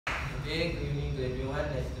Okay, good evening to everyone.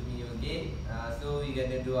 Nice to meet you again. So we're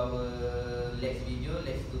gonna do our next video.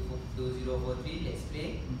 Let's do 2043. Let's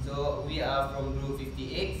play. So we are from group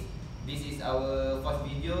 58. This is our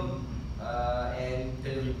first video and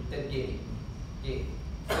third game. Okay.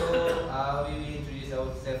 So we will introduce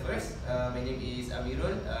ourselves first. My name is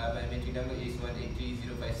Amirul. My metric number is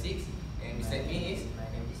 183056. And beside me is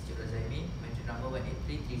my name is Cik Rozaimin. Metric number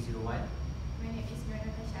 183301. My name is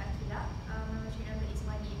Natasha Akila. My metric number is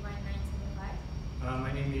 181975.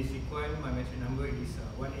 My name is Iqbal. My metric number is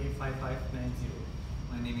 185590.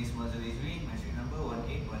 My name is Mazul Izri. Metric number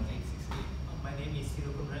 181868. My name is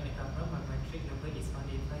Sirukumran Ekamra. My metric number is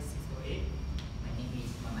 185608. My name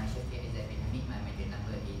is Mama G58. My metric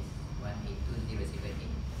number is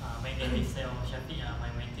 182078. My name is Syam Syafiq.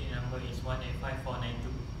 My metric number is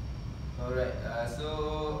 185492. alright.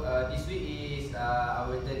 So this week is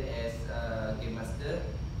our turn as game master.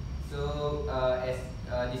 So as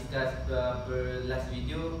discussed per last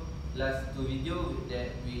two video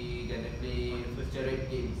that we gonna play charade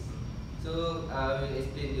games. So we'll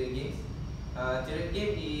explain the games. Charade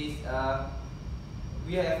game is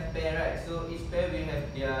we have pair, right? So each pair will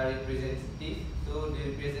have their representative. So the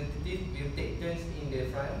representative will take turns in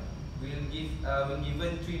the front. We'll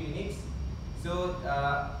given 3 minutes. So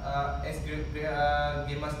as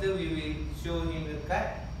game master, we will show him the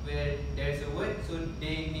card where there is a word. So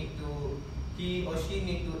he or she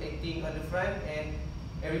need to acting on the front, and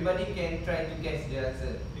everybody can try to guess the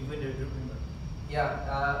answer. Even the group member. Yeah.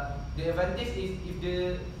 The advantage is if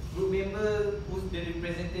the group member who's the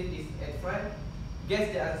representative is at front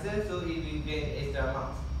guess the answer, so it will gain extra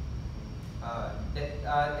marks. And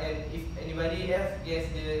if anybody else guess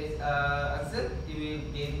the answer, it will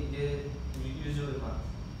gain the usual marks.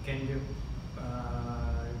 Can the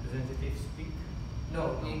representative speak?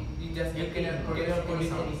 No, you just You cannot cannot produce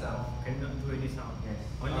produce any any sound. Cannot do any sound. Yes.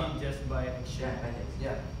 Only just by action.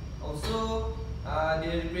 Yeah. Also, the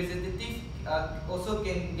representative also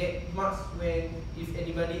can get marks when if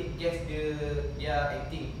anybody guess their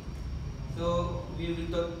acting. So we will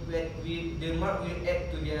the mark will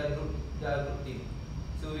add to their group team.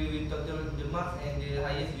 So we will total the marks, and the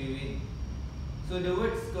highest we win. So the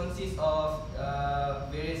words consist of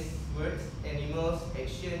various words: animals,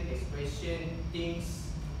 action, expression,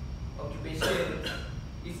 things, occupation.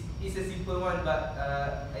 It's a simple one, but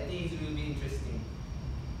I think it will be interesting.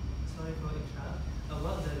 Sorry for interrupt.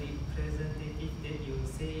 About the representative that you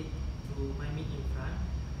say to my meet in front,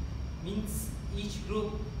 means each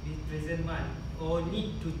group represent one, or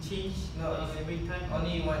need to change No, it's every time?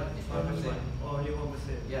 Only one. It's 1%. Only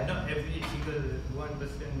 1%. Yeah. Not every single 1%.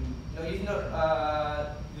 No, if not,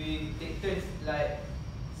 we take turns like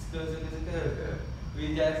circle.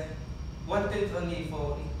 We just one turn only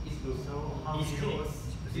for each group. So how Each many group. minutes?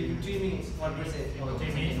 3 minutes, 1%. 3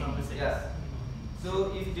 minutes, 1%. Yeah.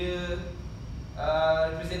 So if the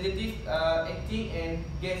representative acting and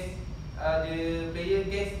guess the player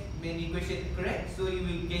guess many questions correct, so you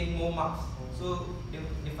will gain more marks. So the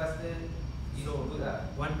faster is So good.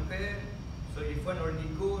 one pair. So if one already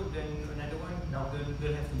go, then another one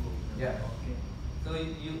they'll have to go. Yeah. Okay. So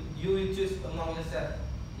you will choose among yourself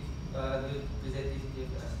if the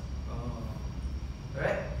representative us.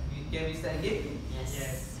 Alright, we can we start game?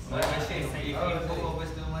 Yes. My question, if Oh, both sorry. of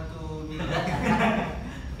us don't want to be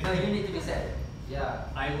No, you need to decide. Yeah.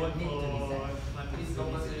 I vote Need to for It's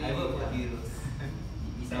compulsory. I vote for Yeah. heroes.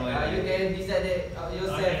 You can decide that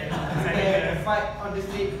yourself. Okay. You can fight on the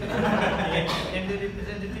street. And the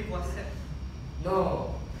representative was set.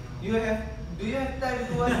 No. Do you have time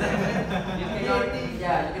to watch that? You cannot, Creative.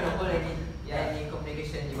 yeah, you cannot hold Yeah. any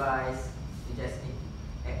communication device. You just need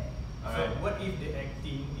act. So what if the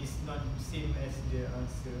acting is not same as the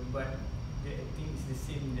answer, but the acting is the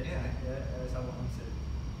same that as our answer?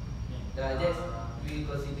 That's we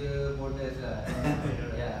consider bonus lah.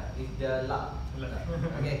 Yeah, with the luck.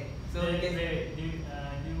 Okay. So we can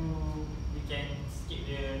we can skip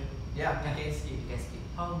the. yeah, we can skip. You can skip.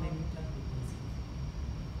 How many times we can skip?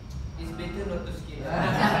 It's better not to skip.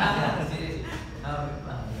 Yeah, seriously.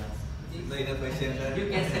 Yeah. So the question lah.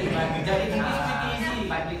 You can skip, but Jadi it is pretty easy.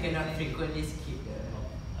 but you cannot frequently skip the.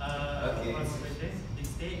 Okay. One more question.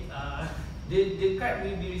 Instead, The card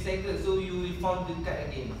will be recycled, so you will found the card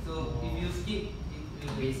again. So if you skip, it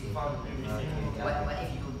will be Wasted. found. Will be Yeah. wasted. What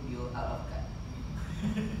if you out of card?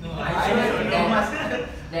 no, I don't know much.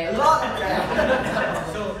 There A lot of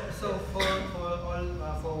So for all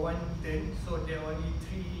for one turn, so there are only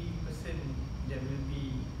 3% that will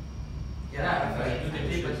be. Yeah, right. if I do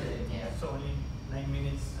the 3%, yeah. So only 9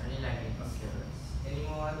 minutes. Only like it. Okay. Any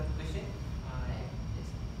more other question?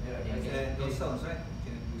 Yes. Yeah, Can do sounds, right?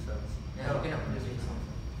 Can do sounds. Yeah, you cannot produce any songs.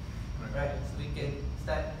 Right.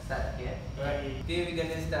 Start. Okay. Right. Okay, we're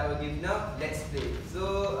gonna start our game now. Let's play.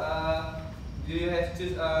 So, do you have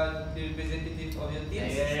choose the representative of your team?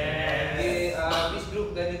 Yes. Okay. Which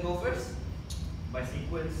group gonna go first? By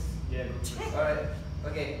sequence, yeah. Alright.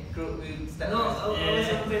 Okay. Group will start No, first. I was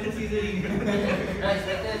fantasy doing. No, it's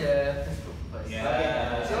better the first group first. Yeah.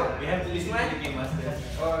 Okay. So we have to this listen one. to the game master.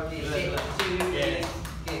 Oh, okay. So you Yes.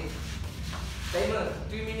 okay. Timer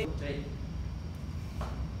 3 minutes. Right.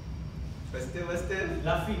 Faster.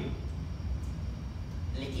 Laughing.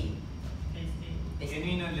 Licking. Can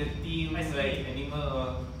we know the team I see. like animal or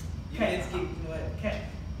You Cat. can skip one. Cat.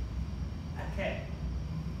 A cat.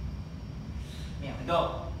 Meow.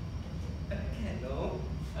 dog? A cat, no.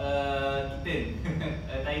 Kitten.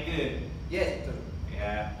 A tiger. Yes, betul.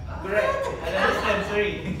 Yeah. Correct. I don't understand.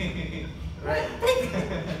 Sorry. Right.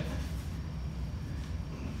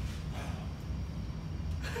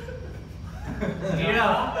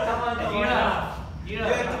 Giraffe. Come on. Giraffe. You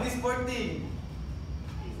have to Giraffe. be sporty.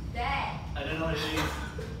 Who's that? I don't know what it is.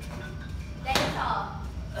 Dinosaur.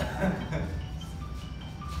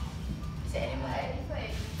 It's an animal,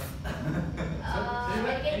 right? Elephant.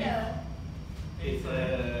 Alligator. It's a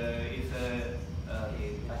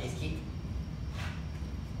Fish kick.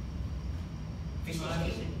 Fish Ah,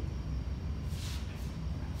 kick.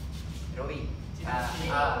 Rowing.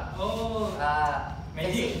 Oh,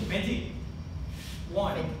 Fencing. Magic.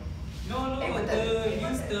 Wand. no, Everton.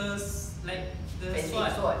 use the like the Fencing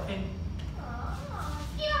sword. sword.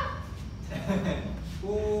 Yeah.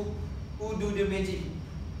 Who do the magic?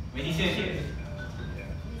 magician.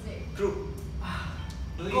 Lizard. Group.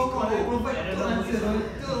 Who is called? I don't know who is called.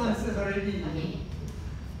 Two answers already. Okay.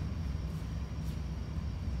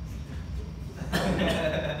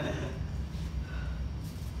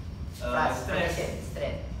 Frustration.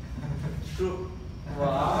 Strength. Group.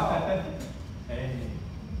 Wow. Hey.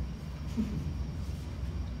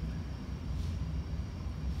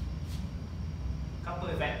 Couple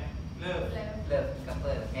effect. Love. Love.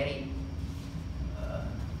 Couple. Married.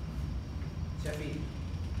 Shafiq.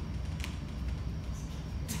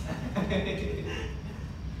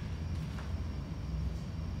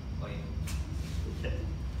 Point.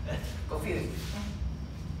 Confused.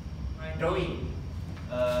 Right. Drawing.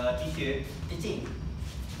 T-shirt. Teaching.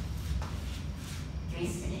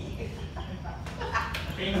 Crispy.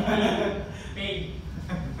 Pain.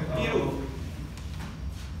 Biru.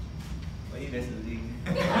 Why you guys losing?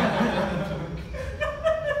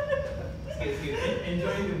 Skip.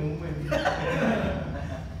 Enjoy the moment.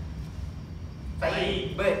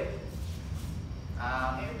 Flying. Bird.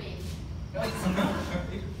 Airplane. No, it's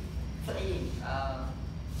flying.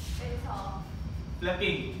 Dinosaur.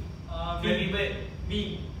 Flapping. Wing. Flappy bird.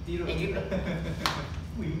 Wing. Tiru. Angry bird.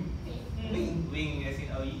 Wing. Wing as in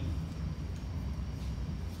Aoi.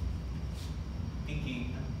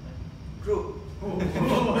 Thinking. Group.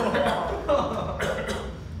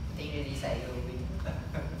 Think you decide you win.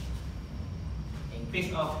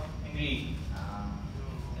 Face off. Angry.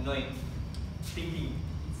 Annoyed. Thinking.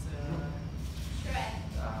 It's Stress.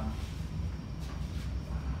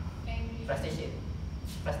 Angry. Frustration.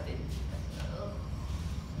 Frustrated.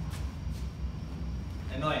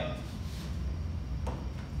 Annoyed.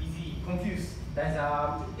 busy. Confused. That's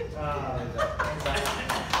Good job.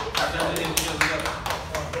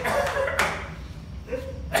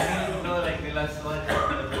 I didn't know like the last one.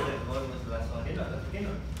 What was the last one? Cannot.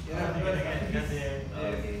 Yeah.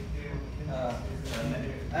 Okay.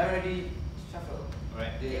 I already shuffled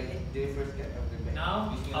Alright. the first card of the deck.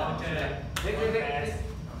 Now, Which our one? turn. Wait.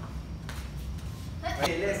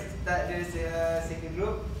 Okay, let's start the second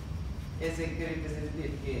group. It's a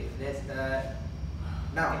representative. Okay, let's start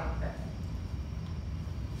now.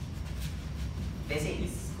 Basic.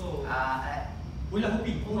 Let's go. Hula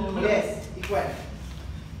hooping. Yes, Ikhwan.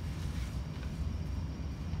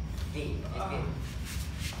 D. Lesbian.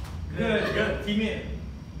 Girl. Female.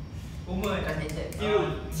 Woman. Transgender.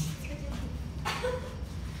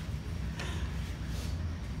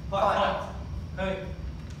 Hot. Hurt.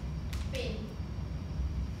 Pain.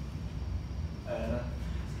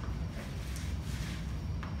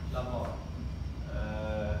 Lama.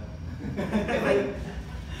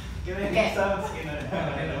 Can I Okay. make sounds?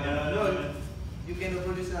 No, you cannot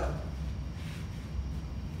produce now.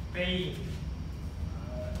 Pain.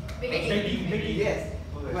 Begging. Yes,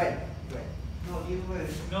 Ikhwan. No, you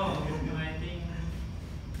first. No, I think.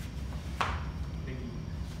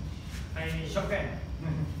 Firing. Shotgun.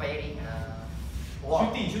 Firing.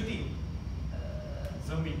 War. Shooting.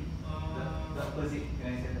 Zombie. The opposite.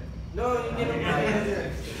 Can I say that? No, you cannot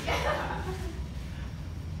produce.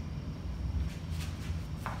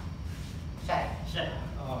 Shy. Shut.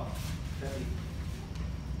 Oh. Tapi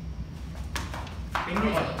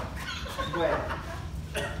Angry. Igual.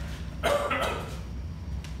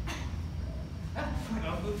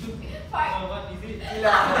 Apa tu? Fight. What is it?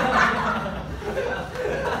 Gila.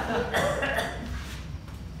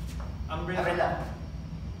 Umbrella.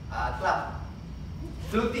 Club.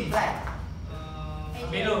 Floating flag.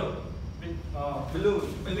 Melon. Oh, Balloon.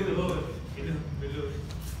 Belum.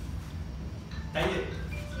 tired.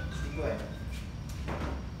 Igual.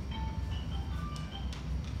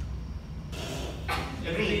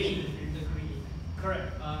 Agree.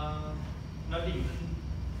 Correct. Nodding.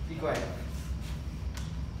 Igual.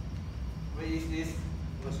 What is this?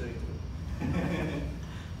 Oh sorry.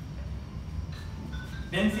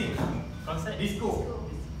 Dancing. Concert. Disco.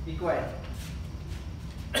 Igual.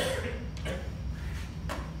 I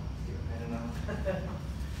don't know.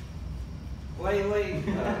 Why?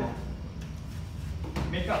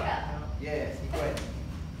 Makeup. Yes, igual.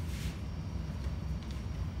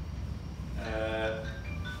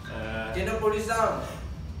 Cannot produce sound.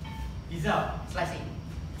 Pizza. Slicing.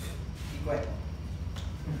 Igual.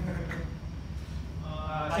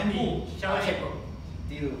 Shampoo. Shower shampoo.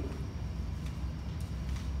 Tiru.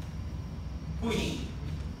 Push.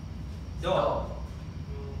 Door.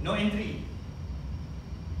 No entry.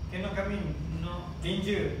 Cannot come in. No.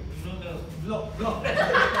 Danger. No. Block. Block.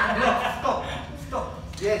 Stop.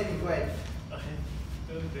 Yes, igual.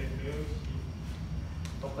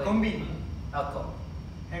 Open. Combine. Outcome.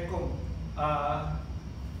 Hair comb.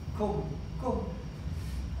 Comb.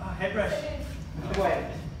 Hairbrush. Igual.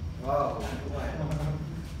 Wow, igual.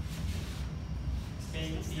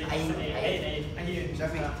 Air.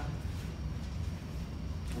 Syafiq.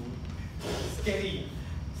 Scary.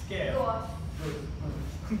 Scare. Go off.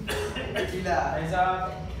 Gila.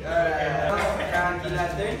 Sekarang Gila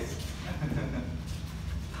turn.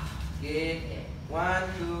 Okay. 1,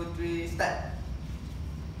 2, 3, start.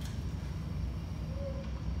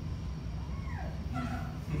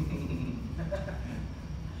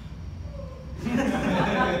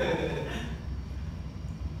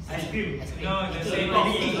 Ice cream. No, the same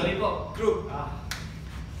Lollipop. Group.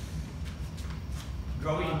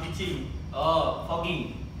 Drawing. Teaching. Oh,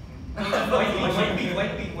 fogging.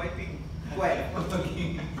 Wiping. Igual.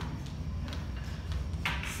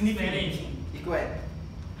 Sniffing. Igual.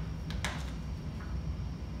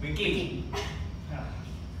 Baking.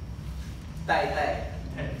 Tai.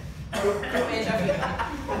 Group and Syafiq.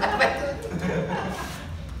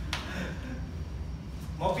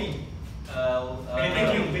 Mopping.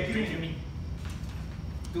 Vacuum.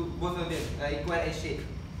 Tu both of them. Equal and shade.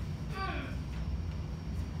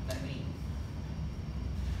 Agree.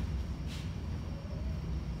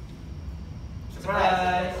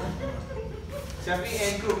 Surprise. Syafiq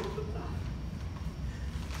and group.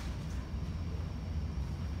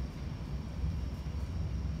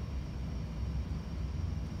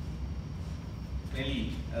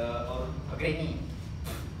 Melly. Granny.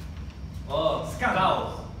 Oh, Skunk.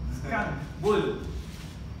 cow. Skunk. Bull.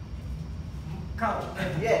 Cow.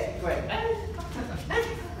 Yes, equal.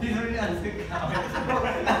 He's already answered cow.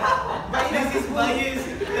 Bias is bias.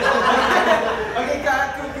 Okay,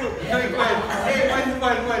 group. No, equal. Hey,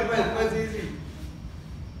 one, easy.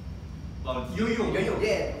 Bounce. Yo-yo.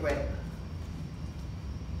 Yeah, equal.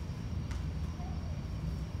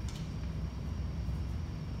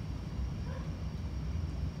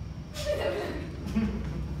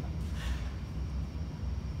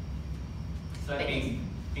 Swiping.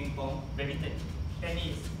 Ping pong. Badminton.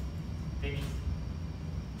 Tennis.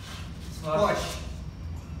 Squash.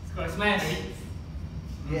 Smash.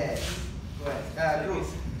 Yes. Equal. Group.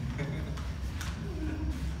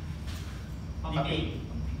 Debate.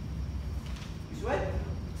 Which one?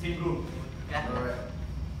 Same group. Alright.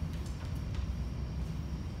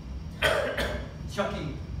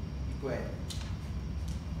 Shocking. Equal.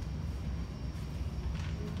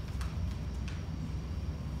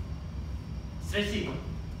 Stretching.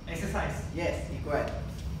 Exercise. Yes, equal.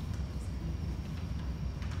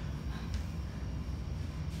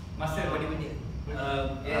 Muscle. Body.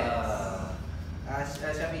 Yes.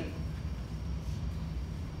 Syafiq.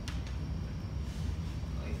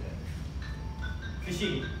 What is that?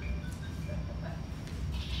 Fishing.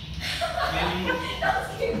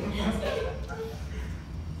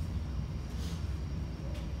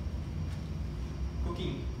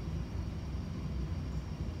 Cooking.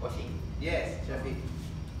 Washing. Yes, Syafiq.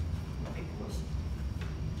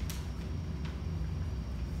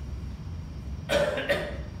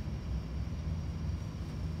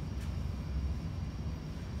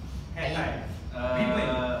 Hair tie.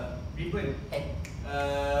 Ribbon. Head.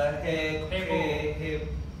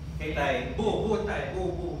 Hair tie. Bow tie. Bow.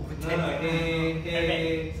 No,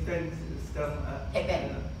 hair. Scrum. Headband.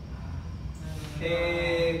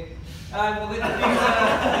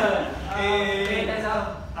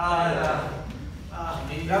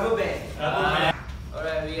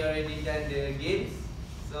 already done the games.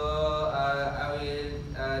 So I will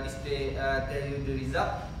tell you the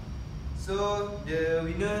result. So the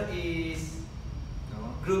winner is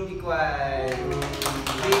Group Equal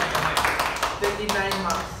with 39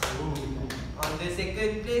 marks. On the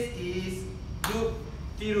second place is Group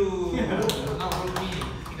Tiru. Not for me.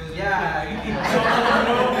 Yeah.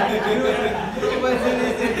 Group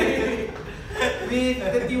with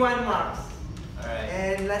 31 marks. Alright.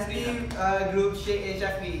 And lastly, Group Sheikh and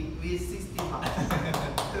Shafiq with 60 marks.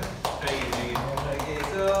 Try again. Okay,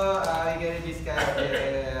 so we're gonna discuss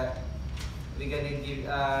we're gonna give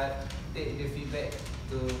take the feedback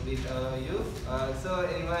with you. So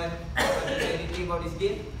anyone want to say anything about this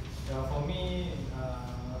game? For me,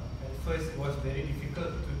 at first it was very difficult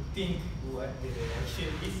to think what the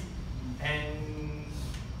action is, and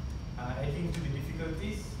adding to the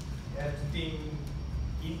difficulties, you have to think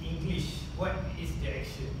in English what is the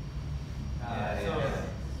action.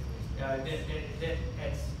 That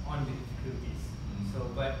adds on the difficulties. So,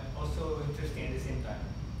 but also interesting at the same time.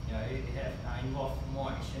 Yeah, it have involved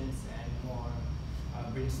more actions and more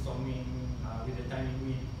brainstorming with the time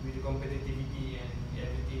limit, with the competitivity and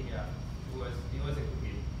everything. Yeah, it was a good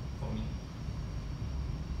game for me.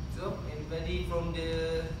 So anybody from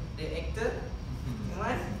the actor?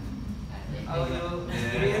 Anyone? How you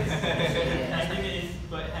experience? I think it's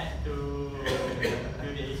quite hard to do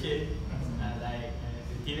the action, like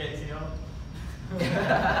the T-Rex, you know,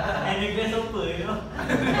 and the grasshopper, you know.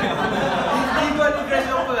 He got the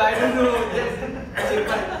grasshopper. I don't know. That's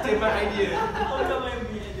cepat idea. How come I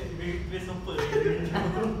be at the grasshopper?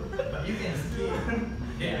 But you can skip.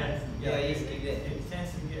 Yeah, you skip that. The chance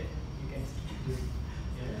you get, you can skip.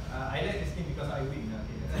 I like this game because I win.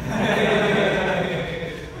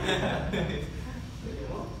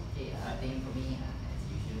 Okay, I think for me, as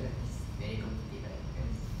usual, it's very competitive, right?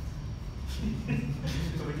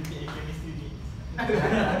 So you think chemistry ni?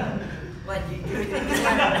 What you do?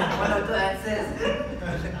 One or two answers.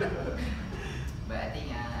 But I think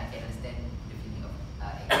I can understand the feeling of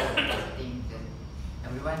acting, because I think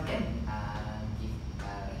everyone can give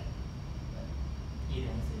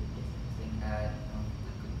Either answer. think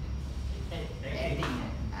acting.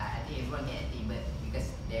 I think everyone can acting, but because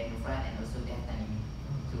they're in front and also they have time limit,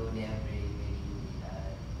 so they are very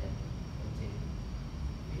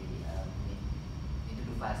need to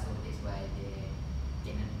do fast, so that's why they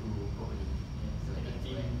cannot do properly. So Cannot that's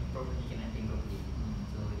think why properly. cannot think properly.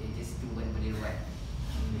 So they just do whatever they want.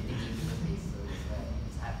 They thinking in the first place, so that's why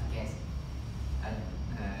it's hard to guess.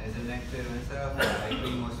 As an actor myself, I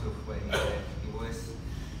agree most of what he said. It was,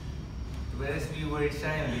 to be honest, we were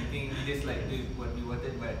shy and we think we just like did what we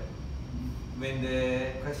wanted, but when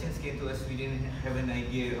the questions came to us, we didn't have an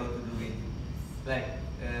idea how to do it. Like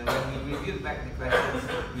when we reviewed back the questions,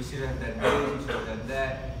 we should have done this, we should have done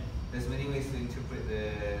that. There's many ways to interpret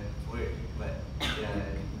the word, but yeah,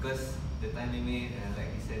 because the time limit and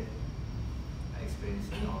like you said, I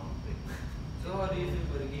experienced it all. So how do you feel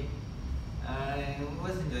for the game? It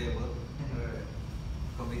was enjoyable,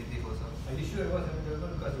 competitive also. Are you sure it was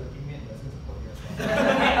enjoyable because your teammate doesn't support you as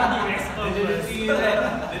well? The thing is that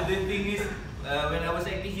the thing is when I was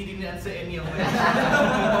acting, he didn't answer any of my questions.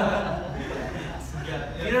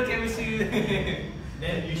 You know chemistry.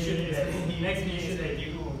 Then you should Next you is should like let you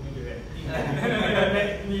do the acting.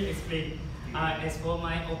 Let me explain. As for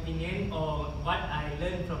my opinion or what I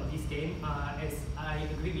learned from this game, as I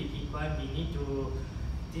agree with Iqbal, we need to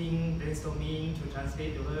think, brainstorming to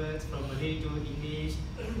translate the words from Malay to English,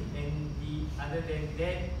 and other than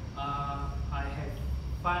that, I had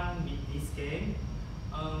fun with this game.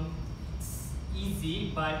 It's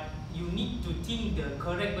easy, but you need to think the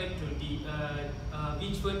correct word to the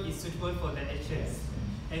which word is suitable for the actions,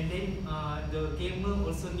 and then the gamer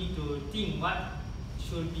also need to think what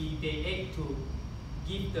should be they act to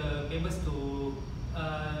give the members to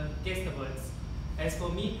guess the words. As for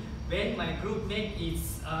me, when my group mate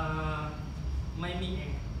is miming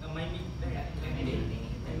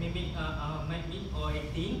or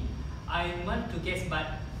acting, I want to guess, but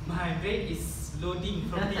my brain is loading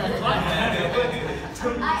from the what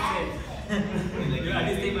you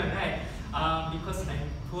understand, right? Because I'm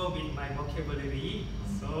poor with my vocabulary,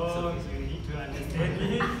 so you need to understand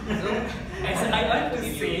me. So, as I want to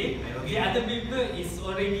say, the other people is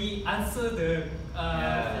already answer the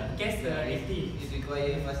guess the acting. It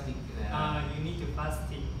requires fasting. You need to fast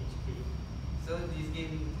think actually. So this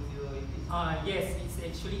game improve your English? Yes, it's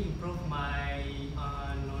actually improved my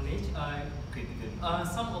knowledge. Critical.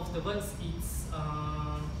 Some of the words it's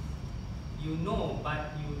you know,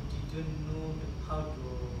 but you didn't know how to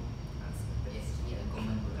answer that. Yes, it's a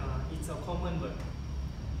common word. It's a common word.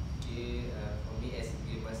 Malaysia. For me as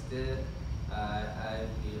game master, I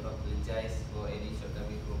will apologize for any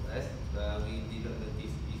shortcoming from us. We did not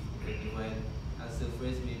notice if anyone answer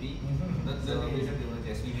first maybe. Not So- the reason they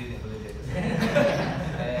apologize, we didn't apologize.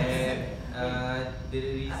 And the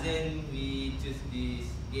reason we choose these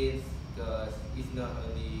games because it's not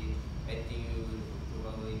only I think we will improve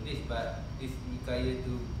our English, but it's required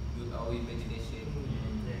to build our imagination.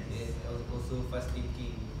 Yes, also fast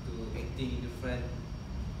thinking, to acting in the front,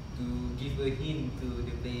 to give a hint to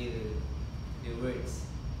the player, the words.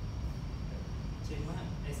 Cik Mat,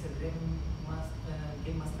 as a game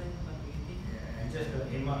master, what do you think? Just the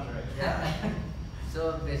remarks, right? Yeah.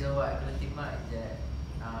 So based on what I could think is that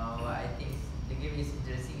what I think the game is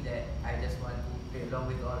interesting, that I just want to play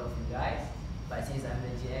along with all of you guys. But since I'm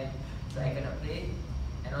the GM, so I cannot play.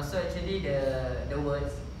 And also actually the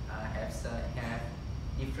words have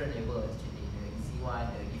different levels actually. The easy one,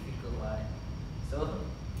 the difficult one. So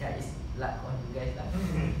yeah, it's luck on you guys lah.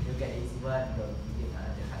 You get the easy one, you get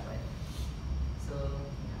the hard one. So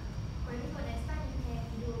yeah. Maybe for next time you can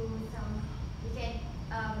do some, you can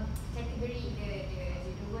category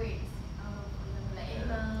the words. For example like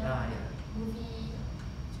animal, Yeah. movie.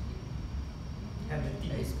 Have the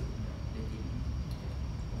team. That is good. The team.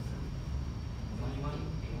 Anyone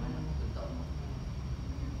to talk more?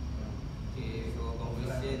 Okay, for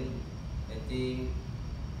conclusion, I think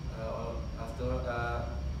after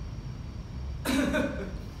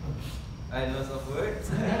I lost of words.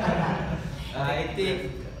 I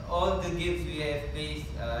think all the games we have played,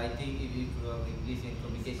 I think it will improve our English and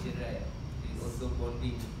communication, right? It's also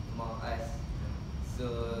bonding among us. So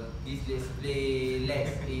this let's play less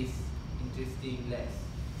is interesting less,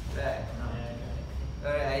 right?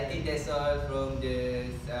 Alright, I think that's all from the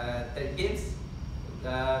third games.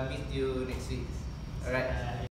 Meet you next week. Alright.